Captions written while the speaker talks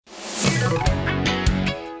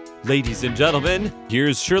Ladies and gentlemen,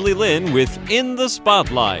 here's Shirley Lin with In the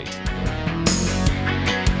Spotlight.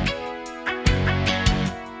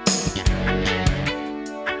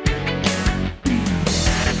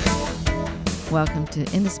 Welcome to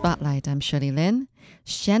In the Spotlight. I'm Shirley Lin.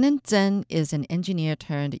 Shannon Tseng is an engineer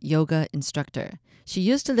turned yoga instructor. She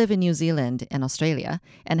used to live in New Zealand and Australia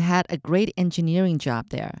and had a great engineering job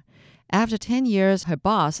there. After 10 years, her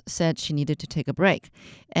boss said she needed to take a break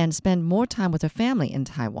and spend more time with her family in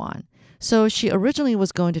Taiwan. So she originally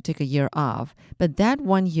was going to take a year off, but that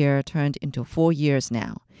 1 year turned into 4 years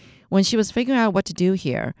now. When she was figuring out what to do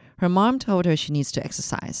here, her mom told her she needs to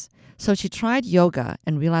exercise. So she tried yoga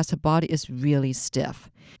and realized her body is really stiff.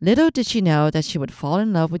 Little did she know that she would fall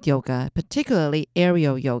in love with yoga, particularly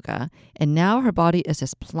aerial yoga, and now her body is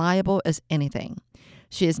as pliable as anything.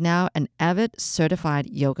 She is now an avid certified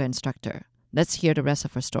yoga instructor. Let's hear the rest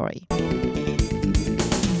of her story.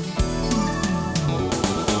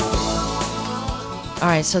 All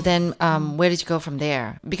right, so then where did you go from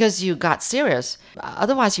there? Because you got serious.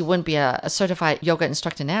 Otherwise, you wouldn't be a certified yoga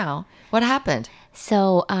instructor now. What happened?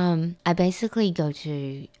 So I basically go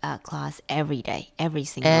to class every day, every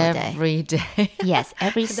single day. Every day? Yes,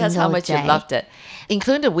 every single day. That's how much you loved it.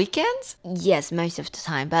 Including the weekends? Yes, most of the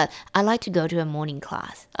time. But I like to go to a morning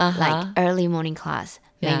class, like early morning class,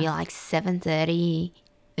 maybe like 7:30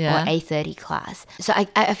 or 8:30 class. So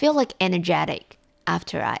I feel like energetic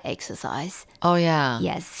after I exercise. Oh, yeah.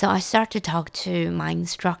 Yes, so I start to talk to my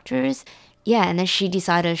instructors. Yeah, and then she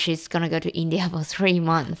decided she's gonna go to India for 3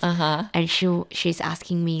 months, and she's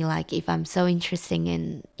asking me like if I'm so interested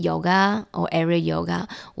in yoga or aerial yoga,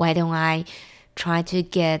 why don't I try to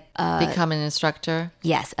get Become an instructor?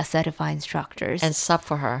 Yes, a certified instructor And sub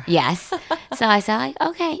for her. Yes, so I said like,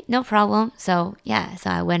 okay, no problem. So yeah, so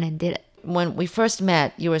I went and did it. When we first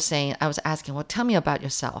met, you were saying, I was asking, well, tell me about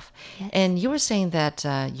yourself. Yes. And you were saying that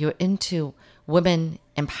you're into women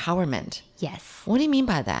empowerment. Yes. What do you mean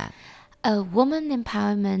by that? Woman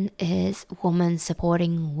empowerment is women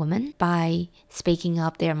supporting women by speaking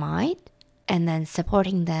up their mind and then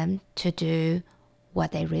supporting them to do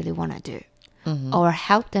what they really want to do, or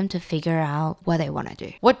help them to figure out what they want to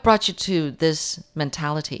do. What brought you to this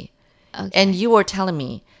mentality? Okay. And you were telling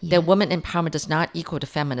me that women empowerment does not equal to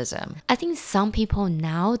feminism. I think some people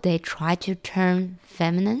now, they try to turn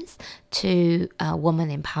feminines to woman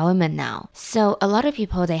empowerment now. So a lot of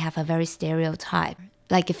people, they have a very stereotype,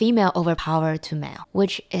 like a female overpowered to male,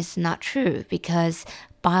 which is not true because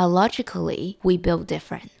biologically we build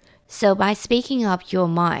different. So by speaking up your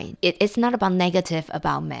mind, it's not about negative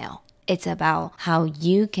about male. It's about how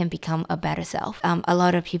you can become a better self. A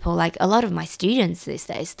lot of people, like a lot of my students these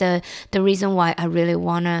days, the reason why I really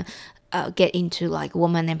want to get into like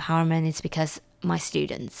woman empowerment is because my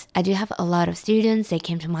students. I do have a lot of students, they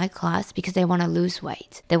came to my class because they want to lose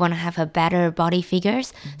weight. They want to have a better body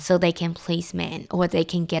figures so they can please men or they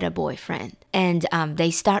can get a boyfriend. And they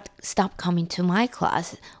stop coming to my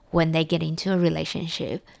class when they get into a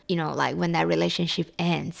relationship. You know, like when that relationship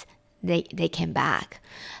ends, they came back.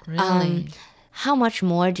 Really? How much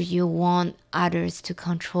more do you want others to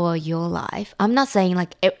control your life? I'm not saying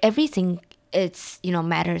like everything it's,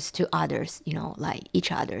 matters to others, like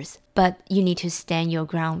each other's. But you need to stand your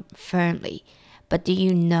ground firmly. But do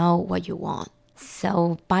you know what you want?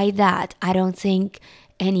 So by that, I don't think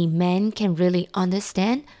any man can really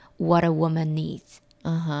understand what a woman needs.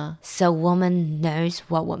 So woman knows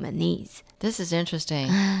what woman needs. This is interesting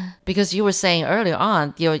because you were saying earlier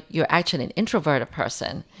on you're actually an introverted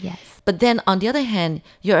person. Yes. But then on the other hand,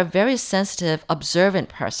 you're a very sensitive, observant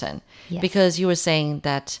person. Yes. Because you were saying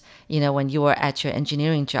that, when you were at your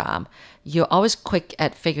engineering job, you're always quick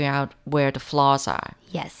at figuring out where the flaws are.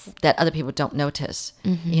 Yes. That other people don't notice.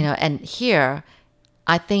 And here,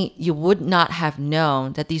 I think you would not have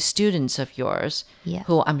known that these students of yours,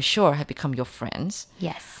 who I'm sure have become your friends,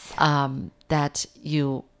 Yes. that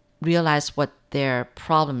you realize what their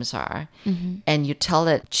problems are, and you tell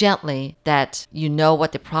it gently that you know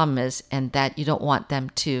what the problem is and that you don't want them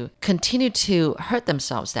to continue to hurt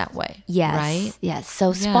themselves that way. Yes. Right? Yes.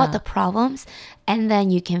 So spot the problems and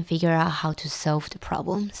then you can figure out how to solve the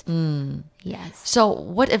problems. Yes. So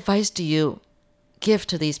what advice do you give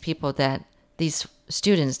to these people, these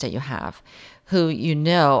students that you have who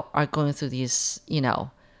are going through these,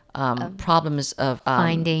 problems of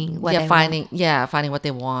finding what they finding what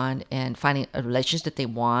they want and finding a relationship that they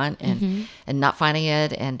want and not finding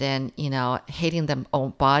it, and then hating their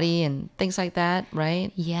own body and things like that,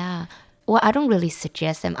 right? Yeah. Well, I don't really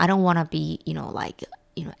suggest them. I don't want to be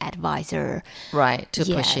advisor, right? Too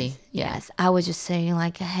pushy. Yes. I was just saying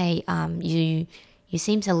like, hey, you you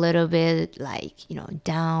seems a little bit like,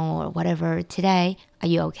 down or whatever today. Are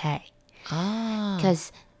you okay?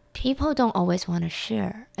 Because people don't always want to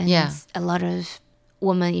share. And a lot of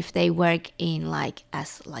women, if they work in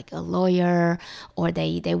as a lawyer, or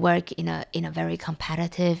they work in a very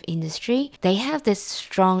competitive industry, they have this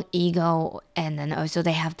strong ego, and then also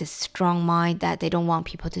they have this strong mind that they don't want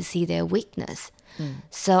people to see their weakness.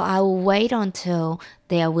 So I will wait until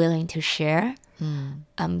they are willing to share,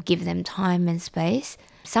 give them time and space.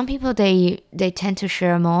 Some people, they tend to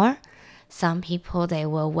share more. Some people, they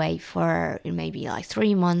will wait for maybe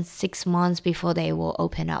 3 months, 6 months before they will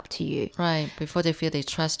open up to you. Right, before they feel they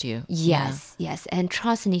trust you. Yes. And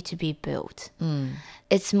trust needs to be built.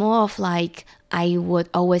 It's more of I would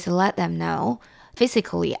always let them know.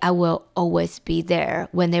 Physically, I will always be there.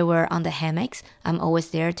 When they were on the hammocks, I'm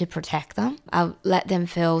always there to protect them. I'll let them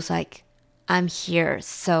feel like I'm here.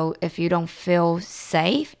 So if you don't feel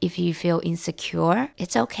safe, if you feel insecure,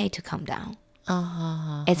 it's okay to calm down.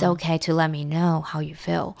 It's okay to let me know how you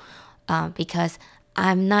feel, because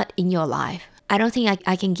I'm not in your life. I don't think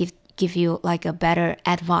I can give you a better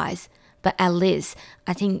advice, but at least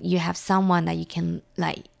I think you have someone that you can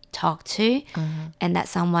talk to, and that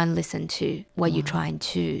someone listen to what you're trying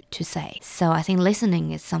to say. So I think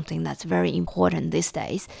listening is something that's very important these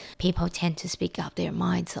days. People tend to speak up their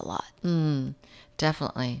minds a lot.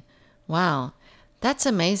 Definitely. Wow. That's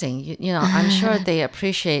amazing. I'm sure they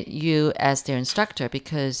appreciate you as their instructor,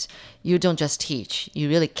 because you don't just teach. You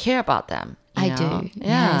really care about them. I do.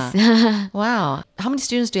 Yeah. Yes. Wow. How many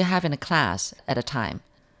students do you have in a class at a time?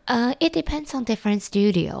 It depends on different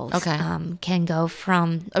studios. Okay. Can go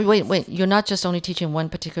from... Wait. You're not just only teaching one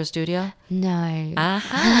particular studio? No.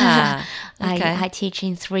 Aha. Okay. I teach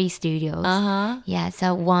in 3 studios. Uh-huh. Yeah,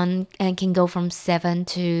 so one can go from 7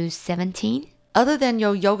 to 17. Other than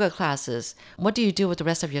your yoga classes, what do you do with the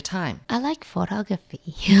rest of your time? I like photography.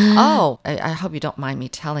 I hope you don't mind me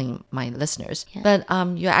telling my listeners. Yeah.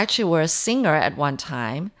 But you actually were a singer at one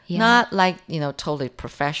time. Yeah. Not totally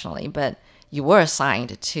professionally, but you were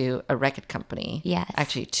assigned to a record company. Yes.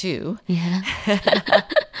 Actually, 2. Yeah.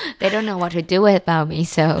 They don't know what to do about me,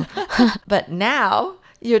 so. But now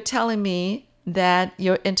you're telling me that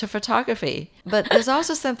you're into photography. But there's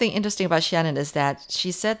also something interesting about Shannon, is that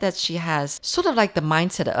she said that she has sort of the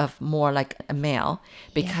mindset of more like a male,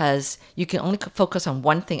 because you can only focus on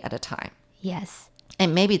one thing at a time. Yes.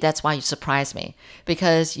 And maybe that's why you surprised me,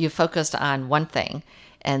 because you focused on one thing.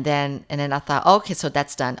 And then I thought, okay, so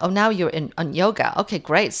that's done. Oh, now you're on yoga. Okay,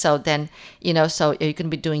 great. So then, so you're going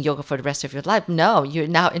to be doing yoga for the rest of your life. No, you're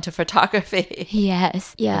now into photography.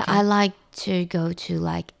 Yes. Yeah, okay. I like to go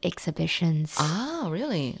to exhibitions. Oh,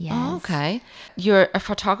 really? Yes. Oh, okay. You're a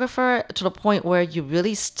photographer to the point where you're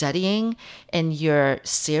really studying and you're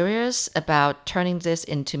serious about turning this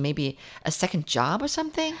into maybe a second job or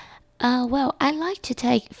something? Well, I like to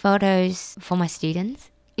take photos for my students.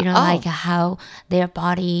 How their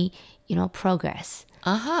body, progress.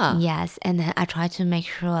 Yes, and then I try to make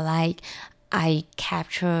sure I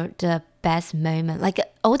capture the best moment.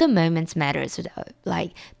 All the moments matters,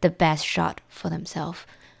 the best shot for themselves.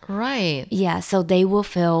 Right. Yeah, so they will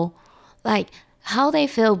feel how they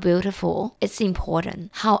feel beautiful. It's important.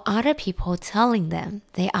 How other people telling them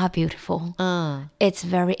they are beautiful. It's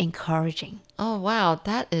very encouraging. Oh, wow.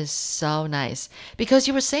 That is so nice. Because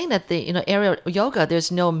you were saying that the aerial yoga,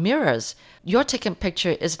 there's no mirrors. Your taking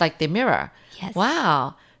picture is like the mirror. Yes.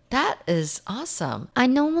 Wow. That is awesome. I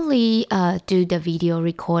normally do the video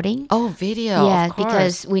recording. Oh, video. Yeah, of course.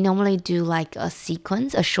 Because we normally do a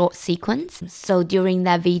short sequence. So during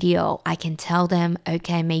that video, I can tell them,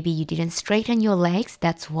 okay, maybe you didn't straighten your legs.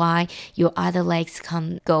 That's why your other legs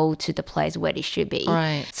can't go to the place where they should be.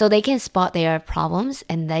 Right. So they can spot their problems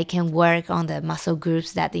and they can work on the muscle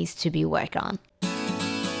groups that needs to be worked on.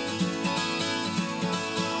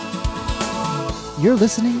 You're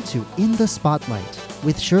listening to In the Spotlight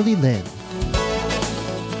with Shirley Lin.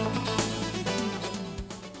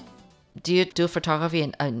 Do you do photography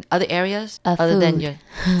in other areas other than your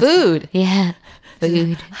food? Yeah,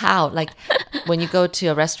 food. How? When you go to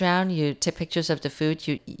a restaurant, you take pictures of the food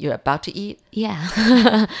you're about to eat? Yeah.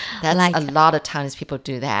 That's a lot of times people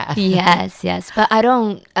do that. Yes. But I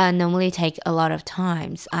don't normally take a lot of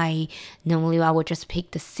times. I would just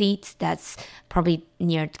pick the seats that's probably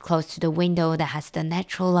close to the window that has the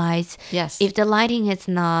natural lights. Yes. If the lighting is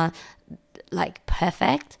not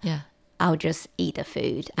perfect, yeah, I'll just eat the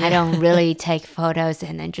food. I don't really take photos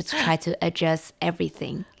and then just try to adjust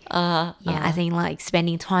everything. I think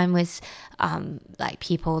spending time with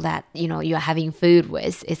people that you're having food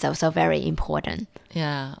with is also very important.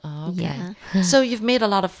 Yeah. Oh, okay. Yeah. So you've made a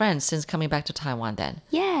lot of friends since coming back to Taiwan then?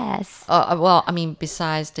 Yes. Yes. Well, I mean,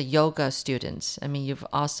 besides the yoga students, I mean, you've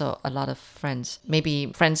also a lot of friends,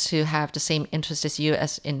 maybe friends who have the same interest as you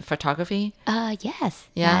as in photography. Yes.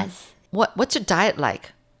 Yeah. Yes. What's your diet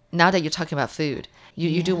like? Now that you're talking about food,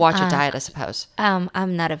 you do watch your diet, I suppose.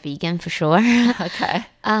 I'm not a vegan for sure. Okay.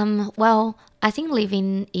 Well, I think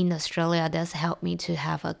living in Australia does help me to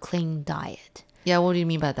have a clean diet. Yeah, what do you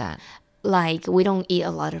mean by that? Like, we don't eat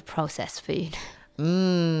a lot of processed food.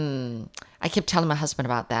 I keep telling my husband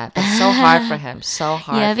about that. It's so hard for him. So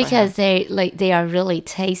hard. Yeah, for because him. they are really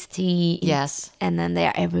tasty. Yes. And then they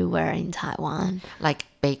are everywhere in Taiwan. Like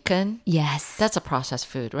bacon. Yes. That's a processed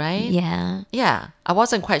food, right? Yeah. Yeah. I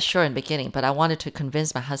wasn't quite sure in the beginning, but I wanted to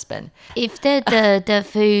convince my husband. If the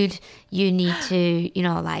food you need to,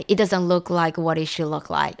 like, it doesn't look like what it should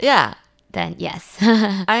look like, Yeah. then yes.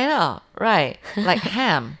 I know. Right. Like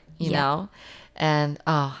ham, you Yeah. know? And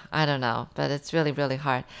I don't know, but it's really, really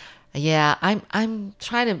hard. Yeah, I'm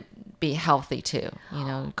trying to be healthy too,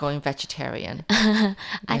 going vegetarian.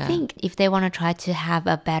 I think if they want to try to have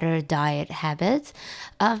a better diet habit,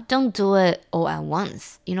 don't do it all at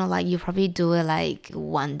once. Like you probably do it like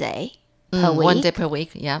one day per week. 1 day per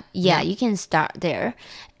week, yeah. Yeah, you can start there.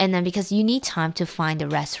 And then because you need time to find the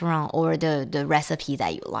restaurant or the recipe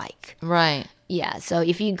that you like. Right. Yeah, so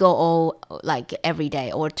if you go all like every day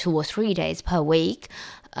or 2 or 3 days per week,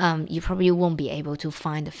 you probably won't be able to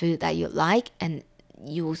find the food that you like, and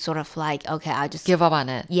you sort of like, okay, I'll just Give up on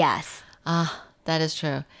it. Yes. That is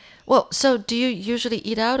true. Well, so do you usually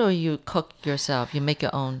eat out or you cook yourself? You make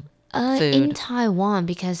your own food? In Taiwan,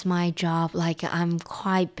 because my job, like I'm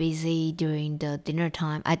quite busy during the dinner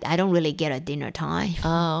time. I don't really get a dinner time.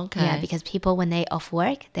 Oh, okay. Yeah, because people when they off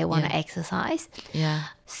work, they want to Yeah. exercise. Yeah.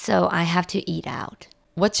 So I have to eat out.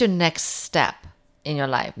 What's your next step in your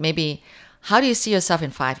life? Maybe how do you see yourself in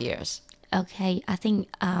 5 years? Okay, I think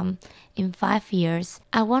in 5 years,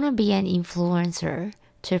 I want to be an influencer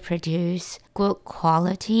to produce good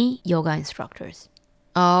quality yoga instructors.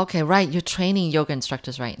 Oh, okay, right. You're training yoga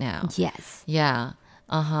instructors right now. Yes. Yeah.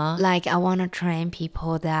 Uh-huh. Like I want to train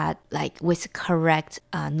people that like with correct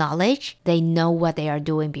knowledge, they know what they are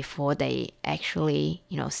doing before they actually,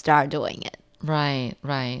 start doing it. Right,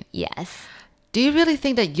 right. Yes. Do you really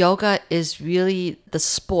think that yoga is really the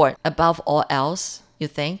sport above all else, you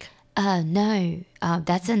think? No,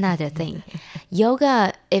 that's another thing.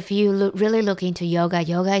 Yoga, if you really look into yoga,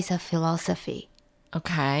 yoga is a philosophy.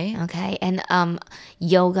 Okay. Okay, and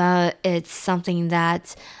yoga is something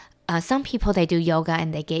that some people they do yoga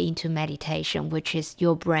and they get into meditation, which is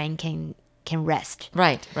your brain can rest.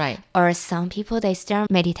 Right, right. Or some people they start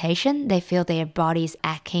meditation, they feel their body is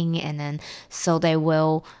aching, and then so they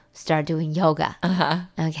will start doing yoga.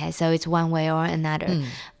 Okay, so it's one way or another.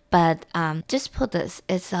 But just put this,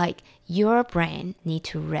 it's like your brain need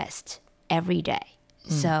to rest every day.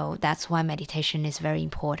 So that's why meditation is very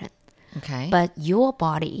important. Okay. But your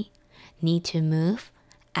body need to move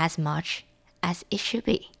as much as it should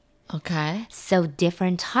be. Okay. So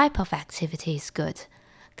different type of activity is good.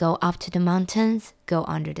 Go up to the mountains, go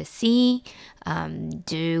under the sea,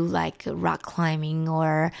 do like rock climbing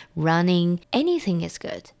or running. Anything is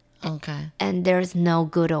good. Okay. And there's no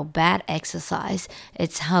good or bad exercise.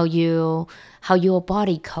 It's how your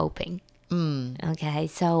body coping. Okay,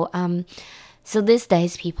 so these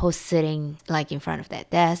days people sitting like in front of their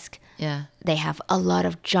desk, Yeah. they have a lot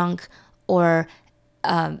of junk or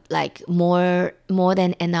like more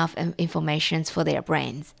than enough information for their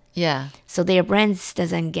brains. Yeah. So their brains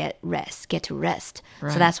doesn't get to rest.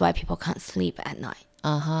 Right. So that's why people can't sleep at night.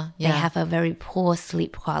 Uh-huh. They Yeah. have a very poor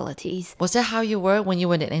sleep qualities. Was that how you were when you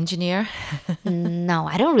were an engineer? No,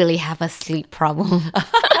 I don't really have a sleep problem.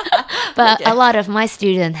 But a lot of my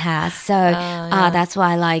students has. So that's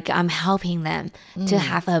why like I'm helping them to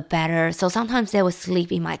have a better. So sometimes they will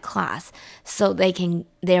sleep in my class so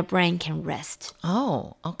their brain can rest.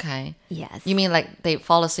 Oh, okay. Yes. You mean like they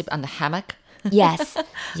fall asleep on the hammock? Yes.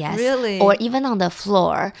 Yes. Really? Or even on the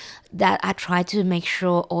floor, that I try to make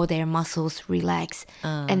sure all their muscles relax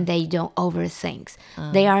and they don't overthink.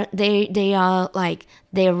 They are like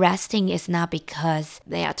their resting is not because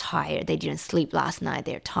they are tired. They didn't sleep last night.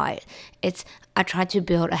 They're tired. It's I try to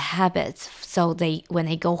build a habit so when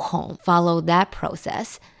they go home, follow that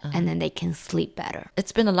process and then they can sleep better.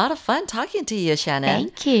 It's been a lot of fun talking to you, Shannon.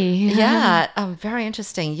 Thank you. Yeah, very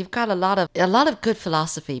interesting. You've got a lot of good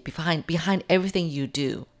philosophy behind everything you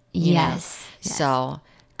do. you know? Yes. So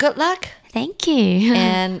good luck. Thank you.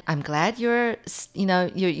 And I'm glad you're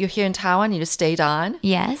here in Taiwan. You stayed on.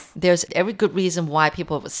 Yes. There's every good reason why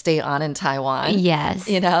people would stay on in Taiwan. Yes.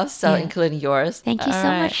 So Yeah. including yours. Thank you All so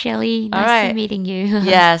right. much, Shelley. All Nice right. to meeting you.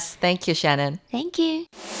 Yes. Thank you, Shannon. Thank you.